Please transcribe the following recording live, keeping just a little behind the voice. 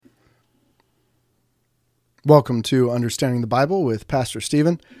Welcome to Understanding the Bible with Pastor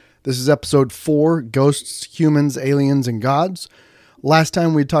Stephen. This is episode 4, Ghosts, Humans, Aliens, and Gods. Last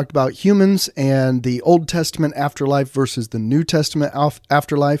time we talked about humans and the Old Testament afterlife versus the New Testament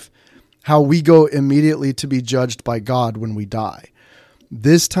afterlife, how we go immediately to be judged by God when we die.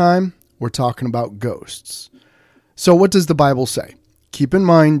 This time, we're talking about ghosts. So what does the Bible say? Keep in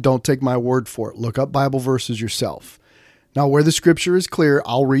mind, don't take my word for it. Look up Bible verses yourself. Now, where the scripture is clear,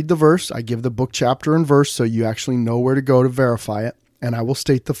 I'll read the verse. I give the book, chapter, and verse so you actually know where to go to verify it, and I will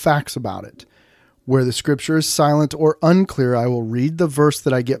state the facts about it. Where the scripture is silent or unclear, I will read the verse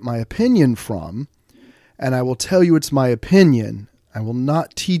that I get my opinion from, and I will tell you it's my opinion. I will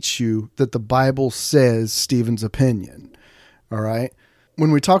not teach you that the Bible says Stephen's opinion. All right?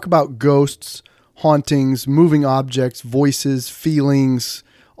 When we talk about ghosts, hauntings, moving objects, voices, feelings,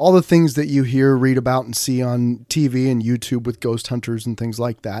 all the things that you hear, read about, and see on TV and YouTube with ghost hunters and things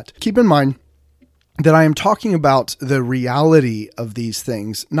like that, keep in mind that I am talking about the reality of these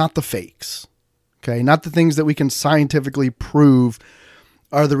things, not the fakes. Okay, not the things that we can scientifically prove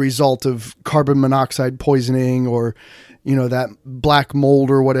are the result of carbon monoxide poisoning or, that black mold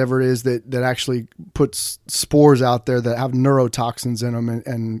or whatever it is that actually puts spores out there that have neurotoxins in them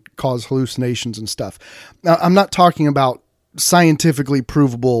and cause hallucinations and stuff. Now, I'm not talking about scientifically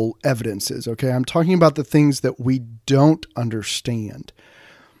provable evidences, okay? I'm talking about the things that we don't understand.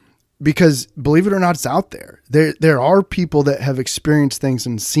 Because believe it or not, it's out there. There are people that have experienced things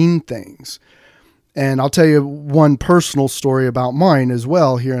and seen things. And I'll tell you one personal story about mine as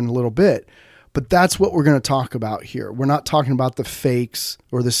well here in a little bit. But that's what we're going to talk about here. We're not talking about the fakes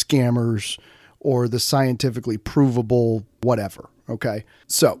or the scammers or the scientifically provable whatever, okay?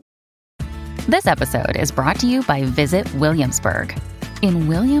 So, this episode is brought to you by Visit Williamsburg. In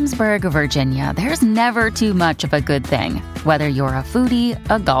Williamsburg, Virginia, there's never too much of a good thing. Whether you're a foodie,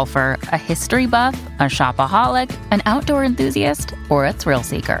 a golfer, a history buff, a shopaholic, an outdoor enthusiast, or a thrill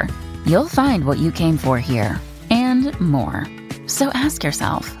seeker, you'll find what you came for here and more. So ask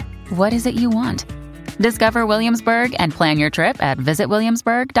yourself, what is it you want? Discover Williamsburg and plan your trip at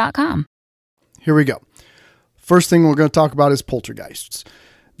visitwilliamsburg.com. Here we go. First thing we're going to talk about is poltergeists.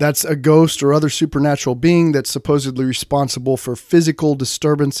 That's a ghost or other supernatural being that's supposedly responsible for physical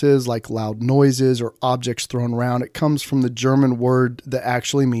disturbances like loud noises or objects thrown around. It comes from the German word that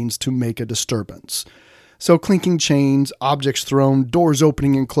actually means to make a disturbance. So clinking chains, objects thrown, doors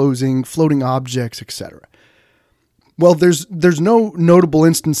opening and closing, floating objects, etc. Well, there's no notable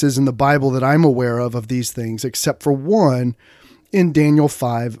instances in the Bible that I'm aware of these things, except for one in Daniel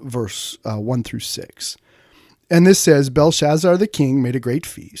 5, verse 1 through 6. And this says, Belshazzar the king made a great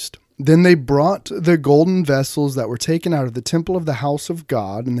feast. Then they brought the golden vessels that were taken out of the temple of the house of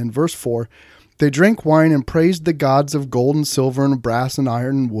God. And then verse 4, they drank wine and praised the gods of gold and silver and brass and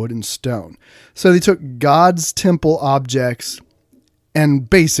iron and wood and stone. So they took God's temple objects and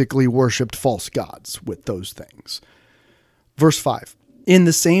basically worshipped false gods with those things. Verse 5, in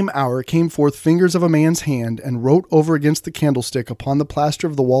the same hour came forth fingers of a man's hand and wrote over against the candlestick upon the plaster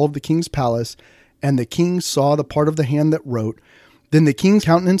of the wall of the king's palace. And the king saw the part of the hand that wrote. Then the king's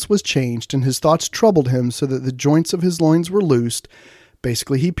countenance was changed, and his thoughts troubled him, so that the joints of his loins were loosed.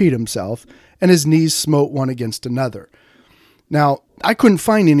 Basically, he peed himself, and his knees smote one against another. Now, I couldn't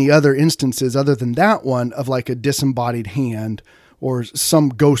find any other instances other than that one of like a disembodied hand or some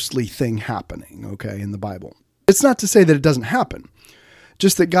ghostly thing happening, okay, in the Bible. It's not to say that it doesn't happen,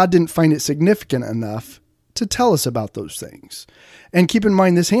 just that God didn't find it significant enough to tell us about those things. And keep in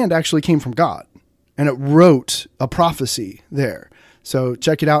mind, this hand actually came from God. And it wrote a prophecy there. So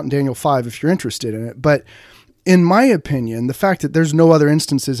check it out in Daniel 5 if you're interested in it. But in my opinion, the fact that there's no other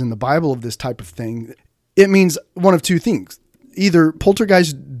instances in the Bible of this type of thing, it means one of two things. Either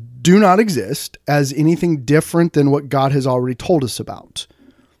poltergeists do not exist as anything different than what God has already told us about.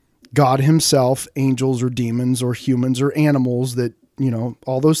 God himself, angels or demons or humans or animals that,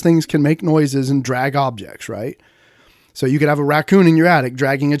 all those things can make noises and drag objects, right? So you could have a raccoon in your attic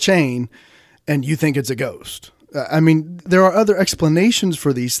dragging a chain and you think it's a ghost. There are other explanations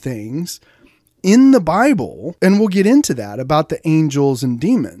for these things in the Bible, and we'll get into that about the angels and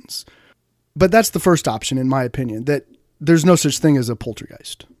demons. But that's the first option, in my opinion, that there's no such thing as a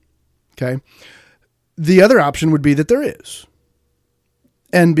poltergeist. Okay? The other option would be that there is.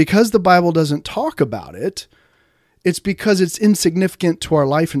 And because the Bible doesn't talk about it, it's because it's insignificant to our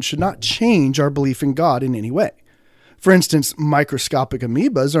life and should not change our belief in God in any way. For instance, microscopic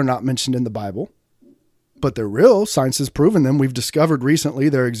amoebas are not mentioned in the Bible, but they're real. Science has proven them. We've discovered recently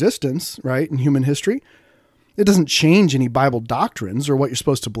their existence, right, in human history. It doesn't change any Bible doctrines or what you're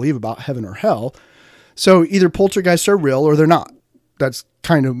supposed to believe about heaven or hell. So either poltergeists are real or they're not. That's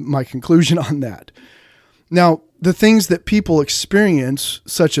kind of my conclusion on that. Now, the things that people experience,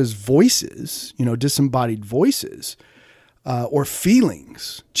 such as voices, disembodied voices, or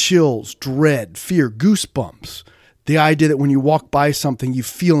feelings, chills, dread, fear, goosebumps, the idea that when you walk by something, you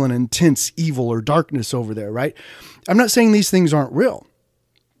feel an intense evil or darkness over there, right? I'm not saying these things aren't real.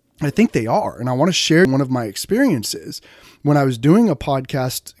 I think they are. And I want to share one of my experiences. When I was doing a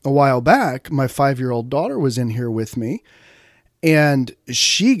podcast a while back, my 5-year-old daughter was in here with me, and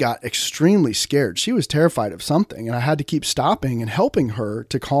she got extremely scared. She was terrified of something, and I had to keep stopping and helping her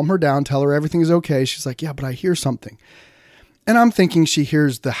to calm her down, tell her everything is okay. She's like, yeah, but I hear something. And I'm thinking she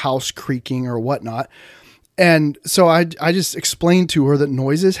hears the house creaking or whatnot. And so I just explained to her that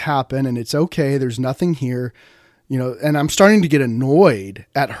noises happen and it's okay. There's nothing here, and I'm starting to get annoyed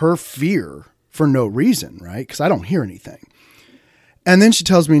at her fear for no reason, right? Because I don't hear anything. And then she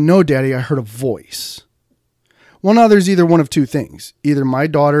tells me, no, Daddy, I heard a voice. Well, now there's either one of two things. Either my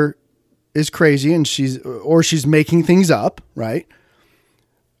daughter is crazy and she's making things up, right?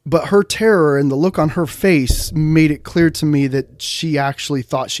 But her terror and the look on her face made it clear to me that she actually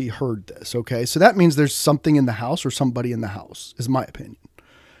thought she heard this. Okay. So that means there's something in the house or somebody in the house, is my opinion.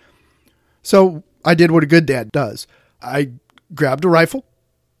 So I did what a good dad does. I grabbed a rifle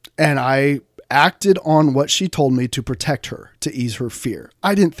and I acted on what she told me to protect her, to ease her fear.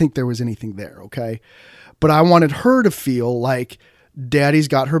 I didn't think there was anything there. Okay. But I wanted her to feel like Daddy's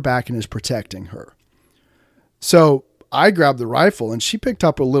got her back and is protecting her. So I grabbed the rifle and she picked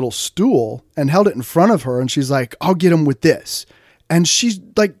up a little stool and held it in front of her. And she's like, I'll get him with this. And she's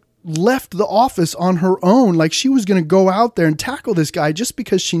like left the office on her own. Like she was going to go out there and tackle this guy just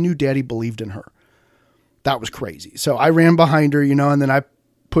because she knew Daddy believed in her. That was crazy. So I ran behind her, and then I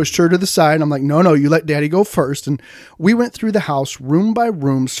pushed her to the side. I'm like, no, you let Daddy go first. And we went through the house room by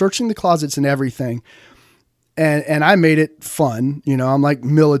room, searching the closets and everything. And I made it fun. I'm like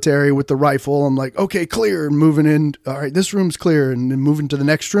military with the rifle. I'm like, okay, clear, moving in. All right, this room's clear, and then moving to the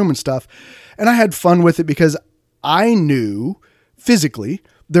next room and stuff. And I had fun with it because I knew physically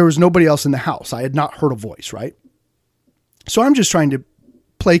there was nobody else in the house. I had not heard a voice, right? So I'm just trying to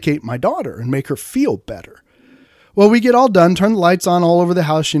placate my daughter and make her feel better. Well, we get all done, turn the lights on all over the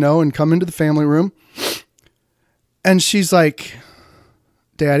house, and come into the family room. And she's like,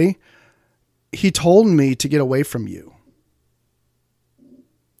 Daddy, he told me to get away from you.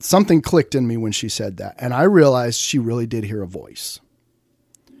 Something clicked in me when she said that. And I realized she really did hear a voice.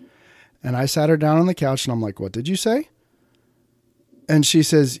 And I sat her down on the couch and I'm like, what did you say? And she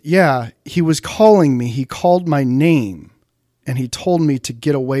says, yeah, he was calling me. He called my name and he told me to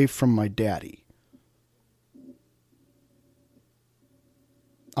get away from my daddy.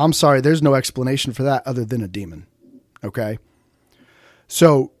 I'm sorry. There's no explanation for that other than a demon. Okay.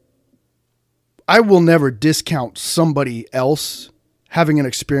 So I will never discount somebody else having an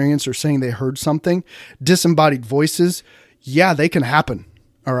experience or saying they heard something. Disembodied voices, yeah, they can happen.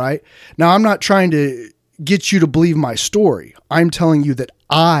 All right. Now, I'm not trying to get you to believe my story. I'm telling you that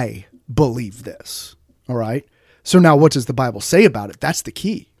I believe this. All right. So now what does the Bible say about it? That's the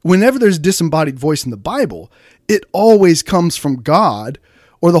key. Whenever there's a disembodied voice in the Bible, it always comes from God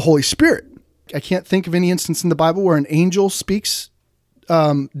or the Holy Spirit. I can't think of any instance in the Bible where an angel speaks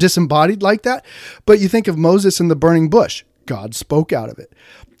disembodied like that. But you think of Moses in the burning bush, God spoke out of it.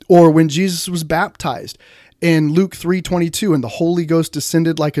 Or when Jesus was baptized in Luke 3:22, and the Holy Ghost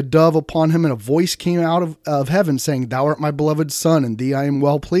descended like a dove upon him, and a voice came out of heaven saying, thou art my beloved son, and thee I am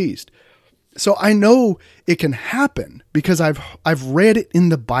well pleased. So I know it can happen because I've read it in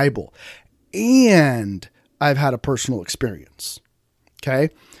the Bible and I've had a personal experience. Okay.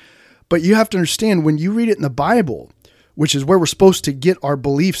 But you have to understand, when you read it in the Bible, which is where we're supposed to get our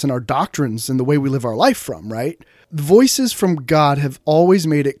beliefs and our doctrines and the way we live our life from, right? The voices from God have always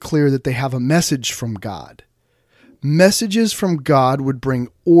made it clear that they have a message from God. Messages from God would bring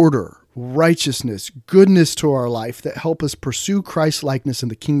order, righteousness, goodness to our life that help us pursue Christ-likeness in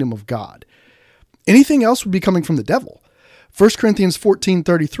the kingdom of God. Anything else would be coming from the devil. 1 Corinthians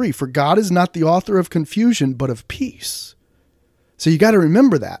 14:33, for God is not the author of confusion, but of peace. So you got to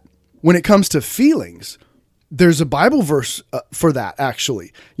remember that. When it comes to feelings, there's a Bible verse for that,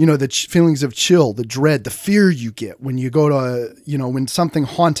 actually. The feelings of chill, the dread, the fear you get when you go to, when something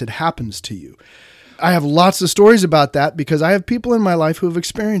haunted happens to you. I have lots of stories about that because I have people in my life who have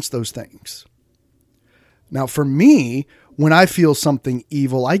experienced those things. Now, for me, when I feel something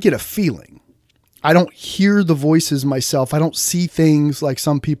evil, I get a feeling. I don't hear the voices myself. I don't see things like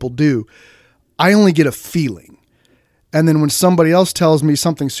some people do. I only get a feeling. And then when somebody else tells me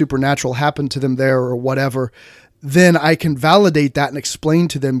something supernatural happened to them there or whatever, then I can validate that and explain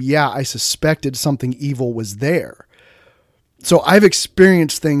to them, yeah, I suspected something evil was there. So I've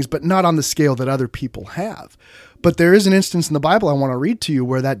experienced things, but not on the scale that other people have. But there is an instance in the Bible I want to read to you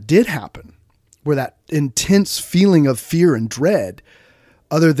where that did happen, where that intense feeling of fear and dread,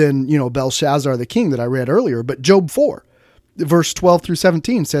 other than, Belshazzar the king that I read earlier, but Job 4, verse 12 through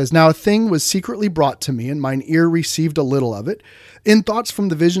 17 says, "Now a thing was secretly brought to me, and mine ear received a little of it. In thoughts from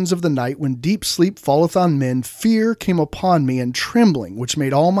the visions of the night, when deep sleep falleth on men, fear came upon me, and trembling, which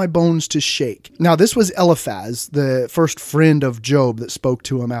made all my bones to shake." Now this was Eliphaz, the first friend of Job that spoke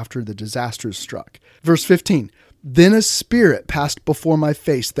to him after the disasters struck. Verse 15, "Then a spirit passed before my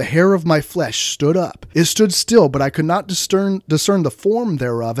face. The hair of my flesh stood up. It stood still, but I could not discern the form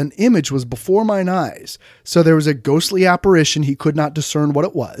thereof. An image was before mine eyes." So there was a ghostly apparition. He could not discern what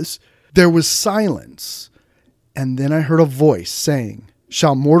it was. There was silence. And then I heard a voice saying,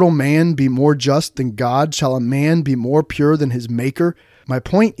 "Shall mortal man be more just than God? Shall a man be more pure than his maker?" My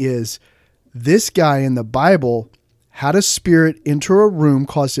point is, this guy in the Bible had a spirit enter a room,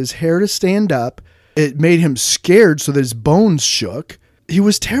 caused his hair to stand up. It made him scared so that his bones shook. He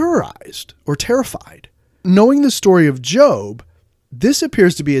was terrorized or terrified. Knowing the story of Job, this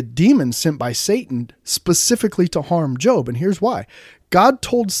appears to be a demon sent by Satan specifically to harm Job. And here's why. God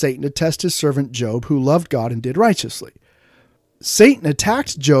told Satan to test his servant Job, who loved God and did righteously. Satan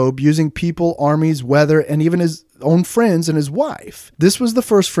attacked Job using people, armies, weather, and even his own friends and his wife. This was the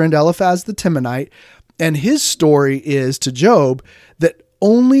first friend, Eliphaz the Temanite, and his story is to Job that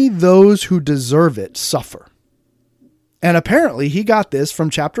only those who deserve it suffer. And apparently he got this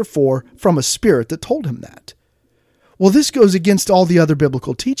from chapter 4 from a spirit that told him that. Well, this goes against all the other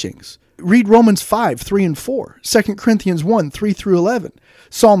biblical teachings. Read Romans 5, 3 and 4, 2 Corinthians 1, 3 through 11,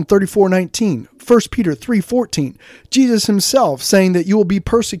 Psalm 34, 19, 1 Peter 3, 14, Jesus himself saying that you will be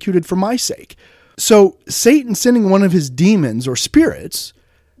persecuted for my sake. So Satan sending one of his demons or spirits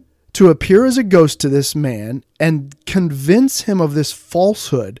to appear as a ghost to this man and convince him of this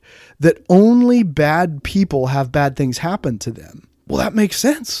falsehood that only bad people have bad things happen to them. Well, that makes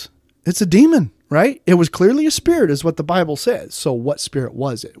sense. It's a demon, right? It was clearly a spirit is what the Bible says. So what spirit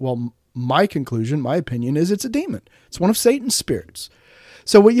was it? Well, my conclusion, my opinion is it's a demon. It's one of Satan's spirits.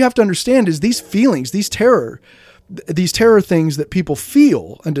 So what you have to understand is these feelings, these terror things that people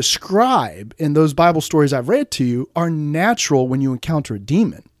feel and describe in those Bible stories I've read to you are natural when you encounter a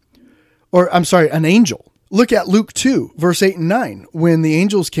demon. An angel. Look at Luke 2, verse 8 and 9, when the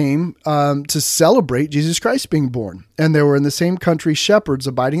angels came to celebrate Jesus Christ being born. And there were in the same country shepherds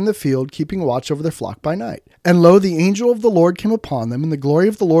abiding in the field, keeping watch over their flock by night. And lo, the angel of the Lord came upon them, and the glory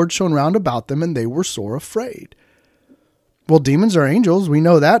of the Lord shone round about them, and they were sore afraid. Well, demons are angels. We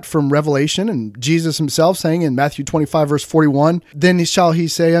know that from Revelation, and Jesus himself saying in Matthew 25, verse 41, "Then shall he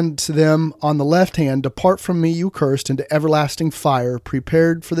say unto them on the left hand, Depart from me, you cursed, into everlasting fire,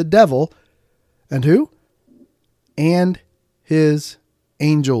 prepared for the devil." And who? And his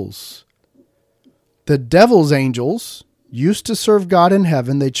angels. The devil's angels used to serve God in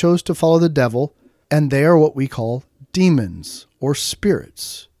heaven. They chose to follow the devil, and they are what we call demons or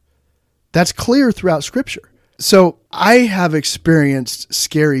spirits. That's clear throughout Scripture. So I have experienced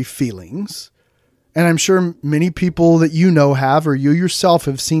scary feelings, and I'm sure many people that you know have, or you yourself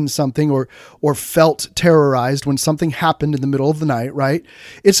have seen something or felt terrorized when something happened in the middle of the night, right?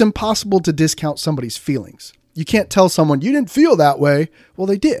 It's impossible to discount somebody's feelings. You can't tell someone, you didn't feel that way. Well,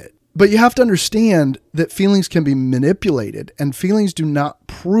 they did. But you have to understand that feelings can be manipulated, and feelings do not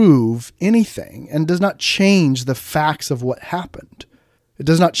prove anything and does not change the facts of what happened. It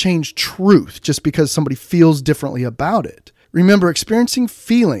does not change truth just because somebody feels differently about it. Remember, experiencing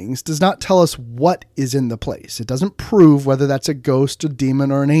feelings does not tell us what is in the place. It doesn't prove whether that's a ghost, a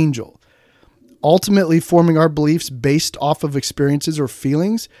demon, or an angel. Ultimately, forming our beliefs based off of experiences or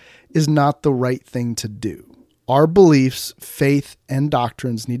feelings is not the right thing to do. Our beliefs, faith, and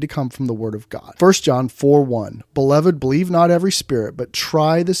doctrines need to come from the Word of God. 1 John 4:1, "Beloved, believe not every spirit, but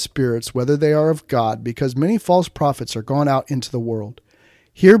try the spirits whether they are of God, because many false prophets are gone out into the world.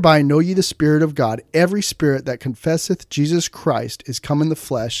 Hereby know ye the Spirit of God. Every spirit that confesseth Jesus Christ is come in the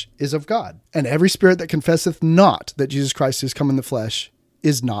flesh is of God. And every spirit that confesseth not that Jesus Christ is come in the flesh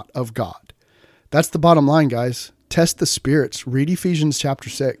is not of God." That's the bottom line, guys. Test the spirits. Read Ephesians chapter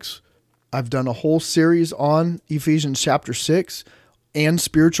 6. I've done a whole series on Ephesians chapter 6 and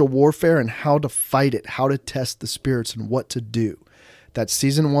spiritual warfare and how to fight it, how to test the spirits and what to do. That's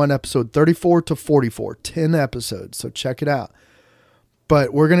season 1, episode 34 to 44, 10 episodes. So check it out.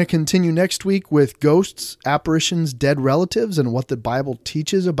 But we're going to continue next week with ghosts, apparitions, dead relatives, and what the Bible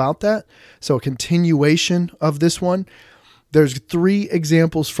teaches about that. So a continuation of this one. There's 3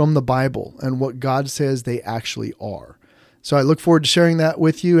 examples from the Bible and what God says they actually are. So I look forward to sharing that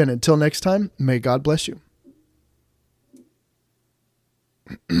with you. And until next time, may God bless you.